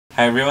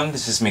Hi everyone,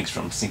 this is Mix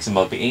from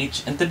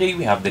SVSM, and today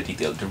we have the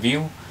detailed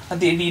review of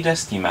the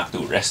Adidas TMac 2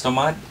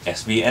 Restomod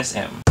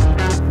SVSM.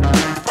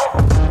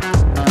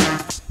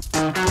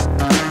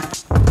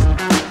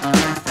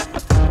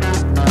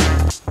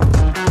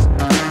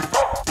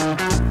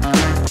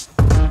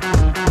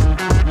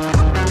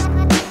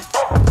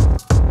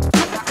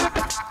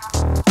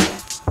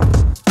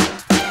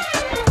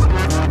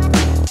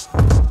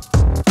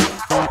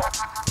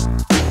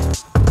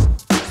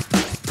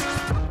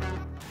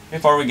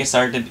 Before we get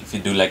started, if you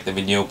do like the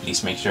video,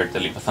 please make sure to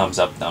leave a thumbs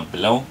up down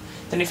below.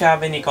 Then if you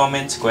have any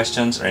comments,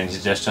 questions, or any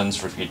suggestions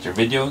for future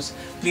videos,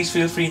 please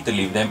feel free to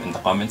leave them in the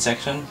comment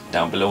section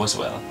down below as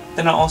well.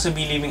 Then I'll also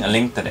be leaving a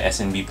link to the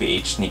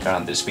SNBPH Sneaker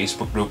Hunters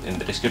Facebook group in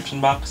the description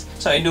box,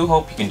 so I do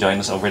hope you can join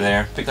us over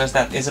there because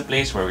that is a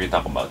place where we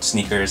talk about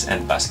sneakers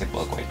and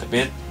basketball quite a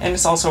bit. And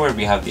it's also where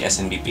we have the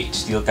SNBPH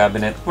Steel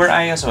Cabinet, where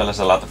I as well as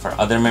a lot of our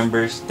other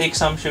members take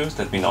some shoes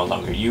that we no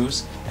longer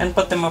use and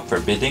put them up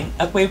for bidding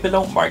at way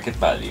below market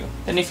value.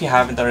 Then if you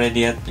haven't already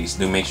yet, please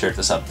do make sure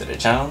to sub to the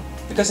channel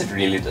because it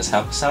really does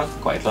help us out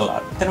quite a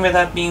lot. Then with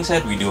that being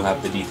said, we do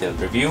have the detailed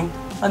review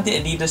on the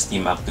Adidas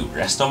TMac 2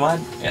 Restomod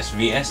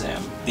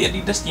SVSM. The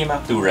Adidas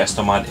TMac 2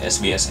 Restomod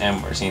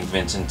SVSM or St.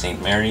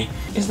 Vincent-St. Mary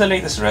is the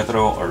latest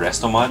retro or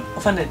Restomod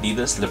of an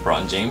Adidas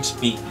LeBron James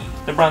PE.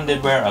 LeBron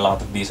did wear a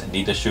lot of these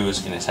Adidas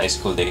shoes in his high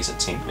school days at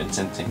St.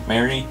 Vincent-St.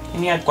 Mary,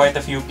 and he had quite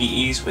a few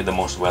PEs with the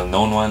most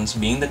well-known ones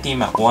being the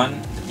TMac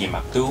 1, the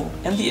TMac 2,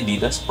 and the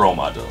Adidas Pro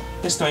model.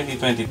 This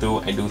 2022,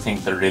 I do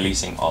think they're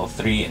releasing all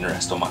three in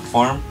Restomod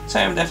form, so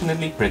I'm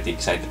definitely pretty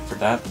excited for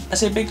that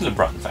as a big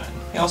LeBron fan.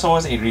 I also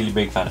was a really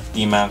big fan of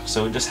TMac,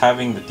 so just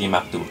having the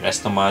TMac 2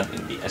 Restomod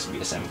in the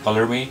SVSM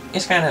colorway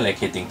is kinda like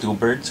hitting two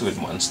birds with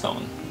one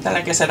stone. Now,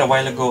 like I said a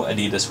while ago,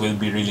 Adidas will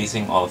be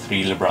releasing all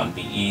three LeBron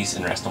PEs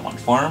in Restomod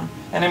form,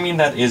 and I mean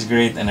that is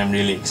great and I'm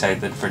really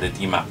excited for the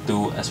TMac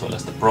 2 as well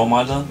as the Pro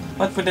model.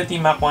 But with the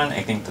TMac 1,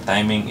 I think the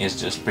timing is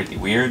just pretty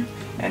weird,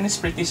 and it's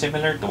pretty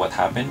similar to what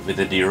happened with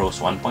the D-Rose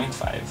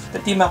 1.5. The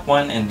TMac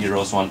 1 and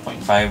D-Rose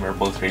 1.5 are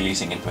both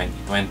releasing in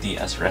 2020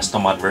 as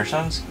Restomod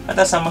versions, but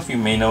as some of you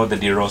may know, the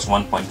D-Rose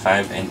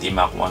 1.5 and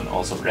TMac 1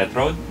 also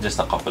retroed just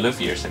a couple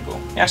of years ago.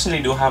 I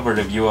actually do have a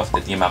review of the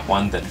TMac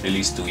 1 that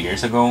released 2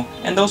 years ago,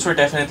 and those were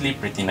definitely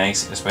pretty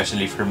nice,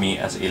 especially for me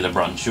as a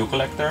LeBron shoe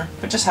collector.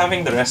 But just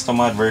having the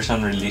Restomod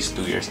version released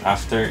 2 years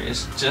after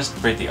is just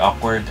pretty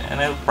awkward, and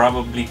I'll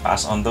probably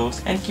pass on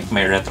those and keep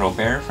my retro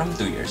pair from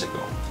 2 years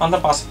ago. On the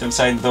positive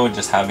side though,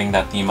 just having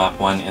that TMac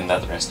 1 in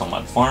that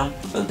Restomod form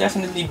will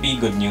definitely be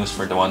good news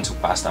for the ones who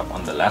passed up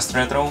on the last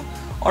retro,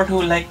 or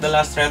who liked the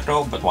last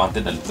retro but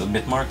wanted a little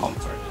bit more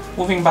comfort.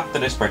 Moving back to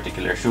this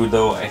particular shoe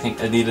though, I think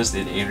Adidas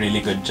did a really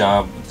good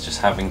job with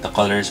just having the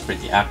colors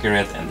pretty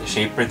accurate and the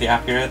shape pretty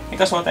accurate,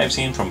 because what I've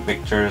seen from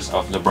pictures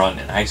of LeBron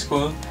in high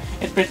school,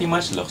 it pretty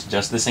much looks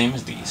just the same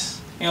as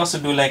these. I also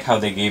do like how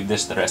they gave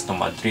this the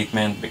Restomod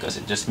treatment because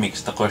it just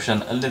makes the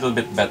cushion a little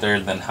bit better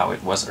than how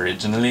it was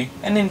originally,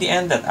 and in the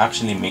end that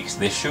actually makes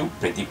this shoe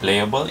pretty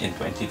playable in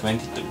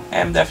 2022.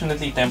 I am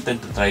definitely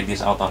tempted to try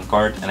this out on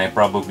court, and I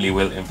probably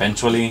will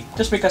eventually,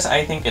 just because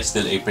I think it's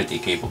still a pretty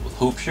capable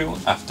hoop shoe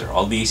after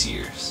all these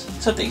years.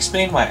 So to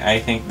explain why I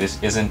think this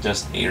isn't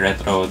just a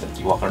retro that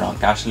you walk around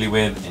casually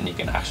with and you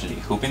can actually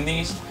hoop in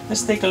these,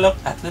 let's take a look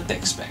at the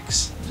tech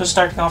specs. So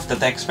starting off the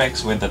tech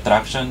specs with the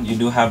traction, you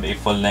do have a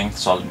full-length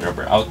solid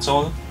rubber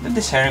outsole with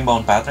this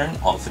herringbone pattern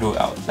all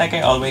throughout. Like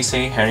I always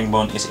say,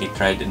 herringbone is a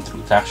tried and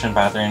true traction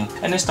pattern,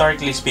 and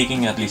historically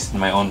speaking, at least in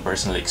my own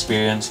personal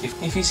experience,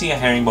 if you see a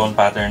herringbone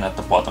pattern at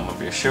the bottom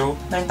of your shoe,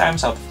 9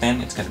 times out of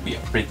 10 it's gonna be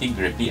a pretty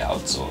grippy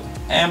outsole.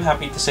 I am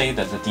happy to say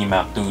that the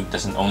TMac 2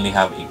 doesn't only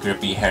have a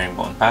grippy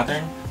herringbone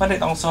pattern, but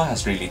it also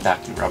has really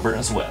tacky rubber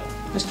as well.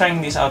 Just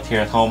trying these out here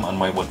at home on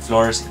my wood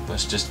floors, it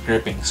was just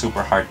gripping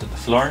super hard to the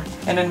floor,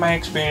 and in my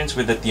experience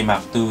with the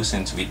TMac 2,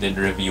 since we did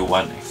review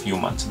one a few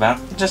months back,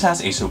 it just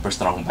has a super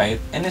strong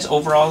bite and is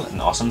overall an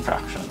awesome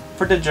traction.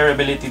 For the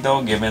durability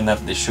though, given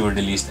that the shoe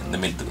released in the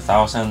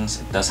mid-2000s,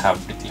 it does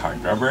have pretty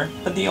hard rubber,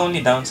 but the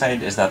only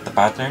downside is that the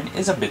pattern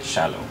is a bit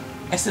shallow.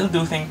 I still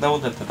do think though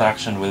that the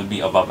traction will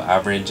be above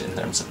average in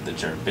terms of the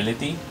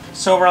durability.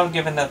 So overall,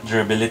 given that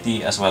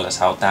durability as well as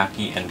how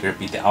tacky and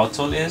grippy the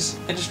outsole is,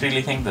 I just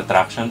really think the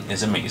traction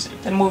is amazing.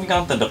 Then moving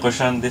on to the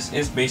cushion, this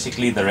is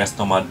basically the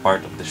Restomod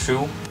part of the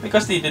shoe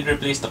because they did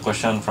replace the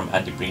cushion from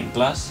Adiprene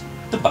Plus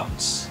to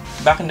Bounce.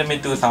 Back in the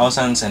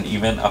mid-2000s and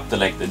even up to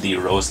like the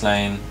D-Rose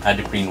line,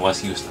 Adiprene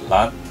was used a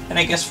lot. And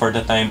I guess for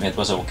the time it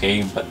was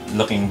okay, but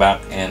looking back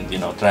and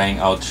trying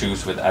out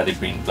shoes with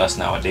Adiprene Plus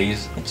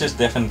nowadays, it's just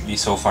definitely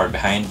so far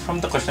behind from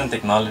the cushion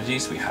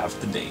technologies we have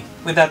today.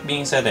 With that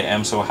being said, I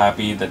am so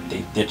happy that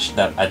they ditched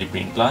that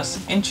Adiprene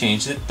Plus and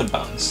changed it to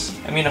Bounce.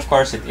 I mean, of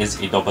course it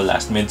is a double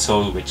last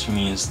midsole, which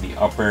means the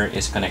upper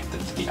is connected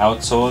to the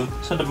outsole,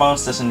 so the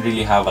Bounce doesn't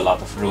really have a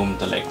lot of room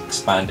to like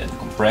expand and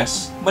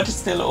compress, but it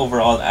still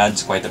overall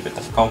adds quite a bit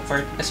of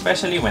comfort,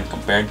 especially when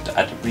compared to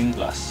Adiprene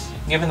Plus.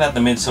 Given that the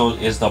midsole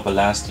is double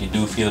last, you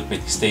do feel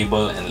pretty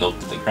stable and low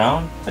to the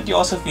ground, but you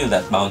also feel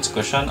that bounce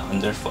cushion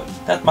underfoot.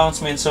 That bounce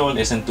midsole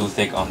isn't too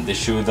thick on this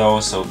shoe though,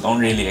 so don't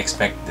really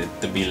expect it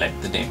to be like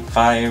the Dame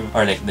 5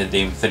 or like the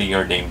Dame 3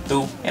 or Dame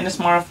 2, and it's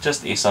more of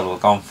just a subtle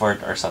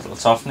comfort or subtle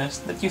softness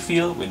that you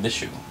feel with the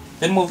shoe.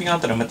 Then moving on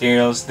to the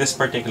materials, this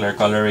particular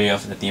colorway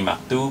of the TMac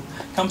 2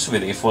 comes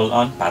with a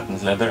full-on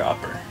patent leather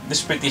upper.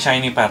 This pretty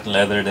shiny patent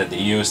leather that they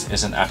used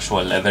isn't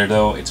actual leather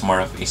though, it's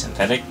more of a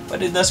synthetic,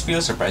 but it does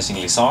feel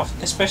surprisingly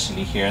soft,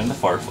 especially here in the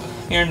forefoot.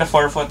 Here in the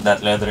forefoot,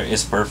 that leather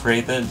is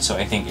perforated, so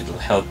I think it'll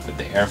help with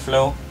the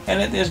airflow,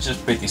 and it is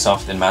just pretty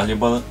soft and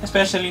malleable,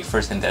 especially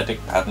for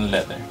synthetic patent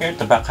leather. Here at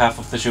the back half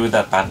of the shoe,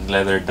 that patent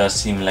leather does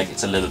seem like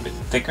it's a little bit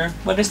thicker,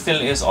 but it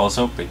still is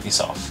also pretty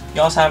soft.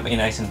 You also have a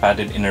nice and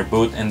padded inner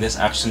boot, and this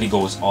actually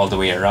goes all the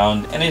way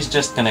around, and is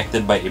just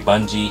connected by a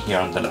bungee here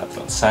on the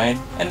lateral side,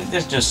 and it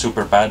is just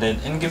super padded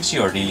and gives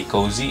you a really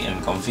cozy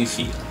and comfy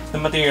feel. The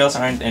materials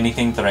aren't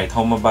anything to write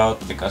home about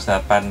because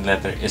that patent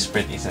leather is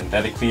pretty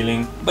synthetic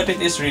feeling, but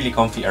it is really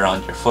comfy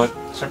around your foot,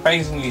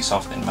 surprisingly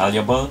soft and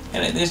malleable,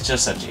 and it is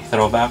just such a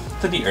throwback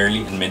to the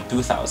early and mid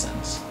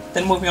 2000s.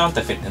 Then moving on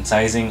to fit and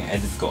sizing, I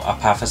did go up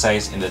half a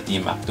size in the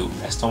TMac 2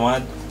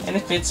 Restomod, and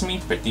it fits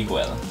me pretty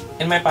well.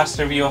 In my past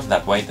review of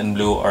that white and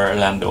blue or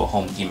Orlando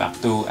Home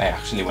TMac 2, I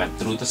actually went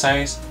through to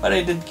size, but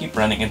I did keep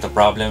running into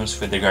problems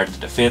with regard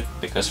to the fit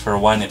because for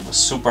one, it was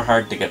super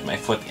hard to get my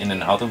foot in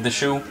and out of the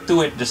shoe,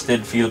 2, it just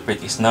did feel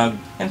pretty snug,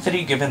 and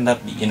 3, given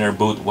that the inner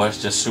boot was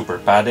just super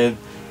padded,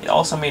 it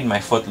also made my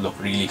foot look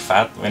really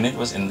fat when it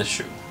was in the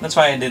shoe. That's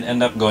why I did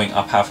end up going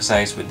up half a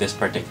size with this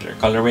particular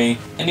colorway,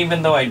 and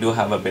even though I do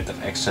have a bit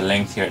of extra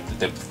length here at the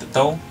tip of the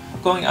toe,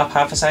 going up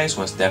half a size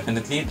was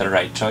definitely the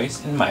right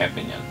choice in my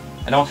opinion.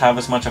 I don't have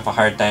as much of a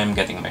hard time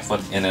getting my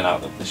foot in and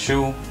out of the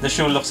shoe. The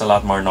shoe looks a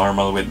lot more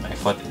normal with my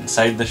foot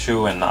inside the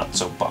shoe and not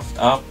so puffed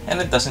up,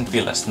 and it doesn't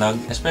feel as snug,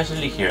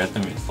 especially here at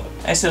the midfoot.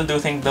 I still do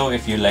think though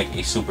if you like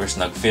a super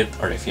snug fit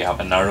or if you have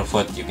a narrow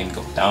foot, you can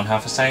go down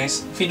half a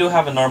size. If you do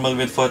have a normal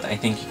width foot, I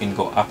think you can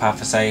go up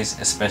half a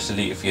size,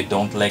 especially if you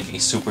don't like a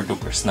super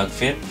duper snug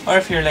fit, or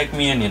if you're like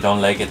me and you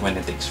don't like it when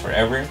it takes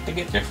forever to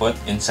get your foot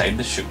inside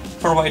the shoe.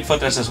 For wide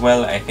footers as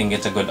well, I think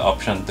it's a good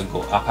option to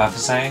go up half a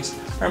size,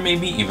 or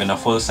maybe even a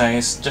full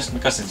size, just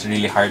because it's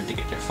really hard to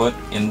get your foot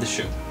in the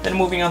shoe. Then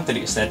moving on to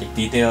the aesthetic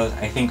details,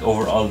 I think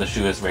overall the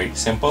shoe is very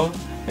simple,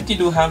 but you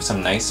do have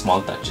some nice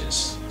small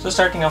touches. So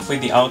starting off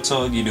with the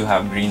outsole, you do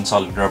have green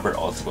solid rubber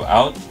all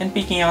throughout, and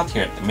peeking out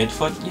here at the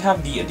midfoot, you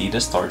have the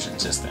Adidas torsion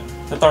system.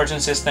 The torsion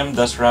system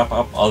does wrap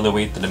up all the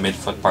way to the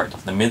midfoot part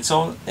of the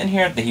midsole, then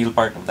here at the heel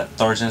part of that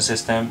torsion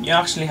system, you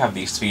actually have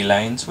these 3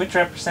 lines which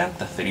represent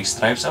the 3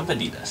 stripes of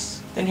Adidas.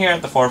 Then here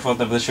at the forefoot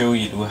of the shoe,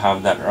 you do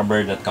have that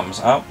rubber that comes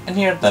up, and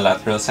here at the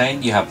lateral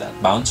side, you have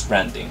that bounce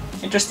branding.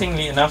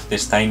 Interestingly enough,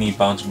 this tiny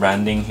bounce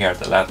branding here at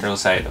the lateral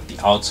side of the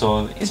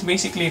outsole is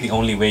basically the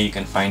only way you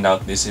can find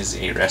out this is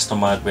a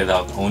Restomod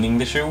without owning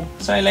the shoe.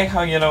 So I like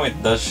how,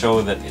 it does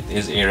show that it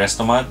is a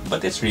Restomod,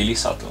 but it's really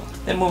subtle.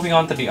 Then moving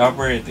on to the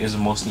upper, it is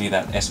mostly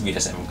that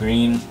SVSM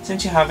green,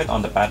 since you have it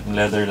on the patent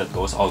leather that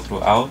goes all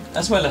throughout,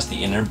 as well as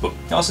the inner boot.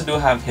 You also do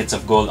have hits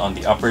of gold on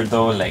the upper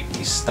though, like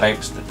these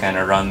stripes that kind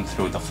of run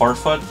through the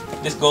forefoot.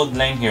 This gold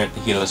line here at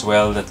the heel as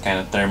well that kind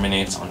of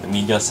terminates on the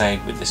medial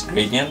side with this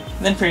gradient.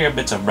 And then for your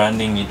bits of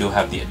branding, you do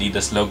have the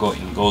Adidas logo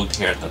in gold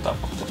here at the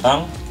top of the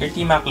tongue, your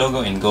TMac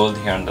logo in gold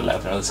here on the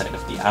lateral side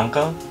of the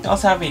ankle. You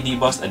also have a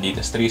debossed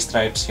Adidas 3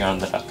 stripes here on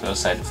the lateral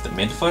side of the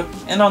midfoot,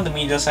 and on the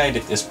medial side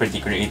it is pretty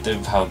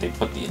creative how they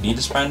put the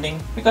Adidas branding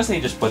because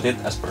they just put it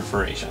as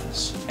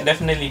perforations. I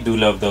definitely do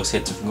love those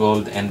hits of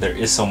gold, and there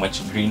is so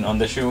much green on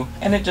the shoe,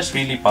 and it just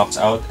really pops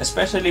out,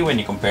 especially when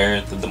you compare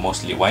it to the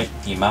mostly white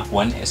TMac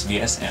 1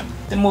 SVSM.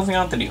 Then moving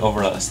on to the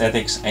overall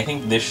aesthetics, I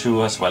think this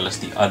shoe as well as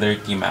the other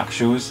TMac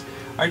shoes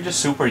are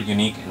just super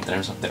unique in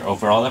terms of their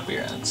overall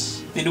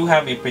appearance. They do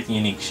have a pretty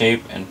unique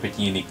shape and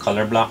pretty unique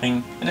color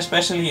blocking, and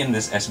especially in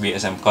this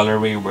SVSM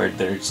colorway where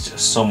there's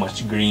just so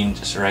much green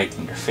just right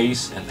in your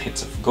face and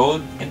hits of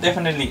gold, it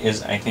definitely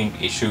is, I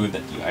think, a shoe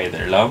that you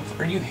either love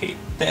or you hate.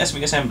 The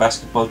SVSM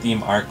basketball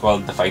team are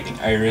called the Fighting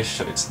Irish,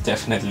 so it's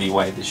definitely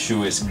why the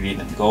shoe is green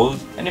and gold.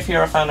 And if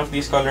you're a fan of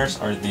these colors,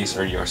 or these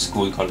are your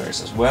school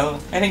colors as well,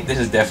 I think this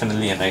is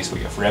definitely a nice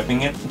way of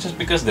repping it, just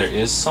because there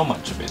is so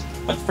much of it.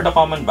 But for the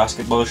common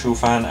basketball shoe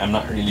fan, I'm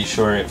not really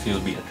sure if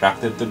you'll be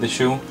attracted to the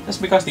shoe,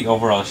 just because the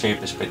overall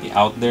shape is pretty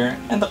out there,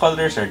 and the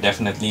colors are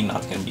definitely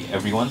not gonna be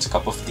everyone's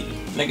cup of tea.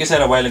 Like I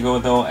said a while ago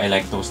though, I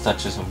like those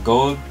touches of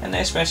gold, and I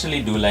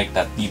especially do like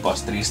that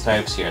debossed 3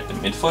 stripes here at the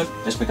midfoot,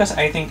 just because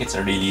I think it's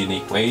a really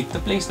unique way to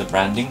place the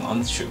branding on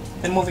the shoe.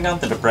 Then moving on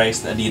to the price,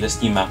 the Adidas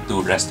TMac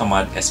 2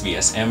 Restomod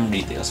SVSM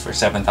retails for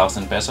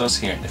 7,000 pesos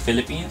here in the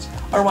Philippines,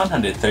 or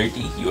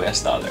 $130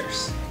 US.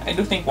 I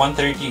do think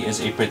 $130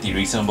 is a pretty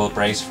reasonable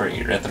price for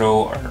a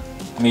retro or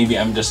Maybe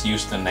I'm just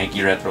used to Nike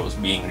retros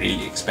being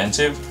really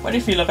expensive, but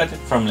if you look at it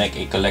from like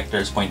a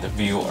collector's point of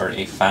view or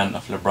a fan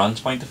of LeBron's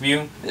point of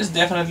view, this is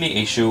definitely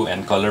a shoe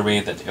and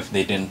colorway that if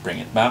they didn't bring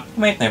it back,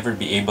 you might never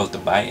be able to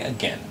buy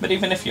again. But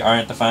even if you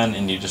aren't a fan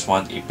and you just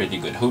want a pretty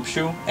good hoop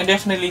shoe, I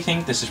definitely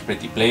think this is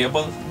pretty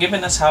playable,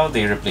 given as how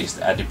they replaced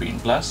the Adidas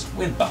Plus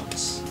with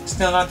bounce.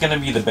 Still not gonna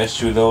be the best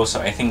shoe though,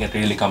 so I think it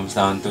really comes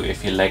down to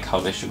if you like how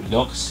the shoe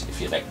looks, if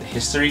you like the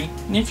history,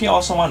 and if you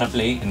also want to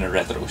play in a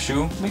retro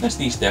shoe, because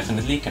these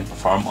definitely can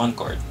perform on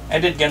court. I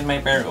did get my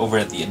pair over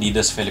at the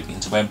Adidas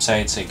Philippines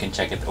website, so you can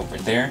check it over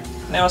there,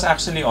 and I was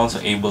actually also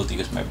able to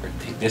use my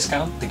birthday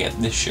discount to get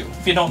this shoe.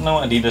 If you don't know,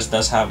 Adidas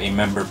does have a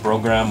member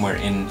program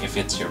wherein if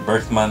it's your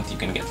birth month, you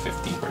can get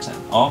 15%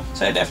 off,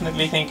 so I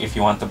definitely think if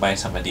you want to buy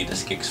some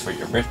Adidas kicks for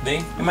your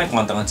birthday, you might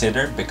want to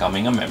consider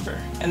becoming a member.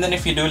 And then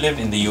if you do live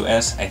in the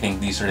US, I think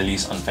these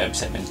release on Feb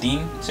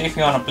 17, so if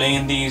you want to play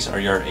in these or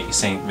you're a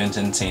St.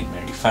 Vincent-St.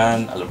 Mary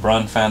fan, a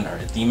LeBron fan, or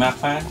a TMac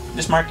fan,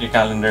 just mark your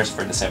calendars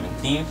for the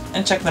 17th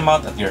and check them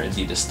out at your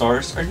Adidas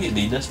stores or the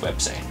Adidas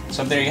website.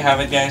 So there you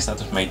have it guys, that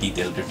was my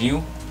detailed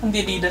review on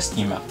the Adidas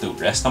TMac 2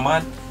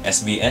 Restomod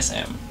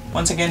SVSM.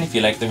 Once again, if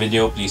you liked the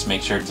video, please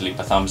make sure to leave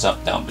a thumbs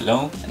up down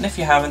below, and if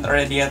you haven't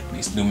already yet,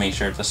 please do make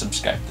sure to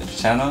subscribe to the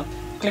channel.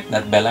 Click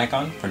that bell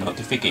icon for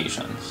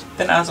notifications.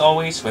 Then as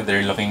always, whether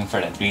you're looking for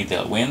that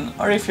retail win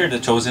or if you're the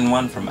chosen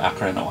one from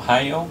Akron,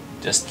 Ohio,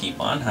 just keep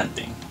on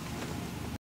hunting.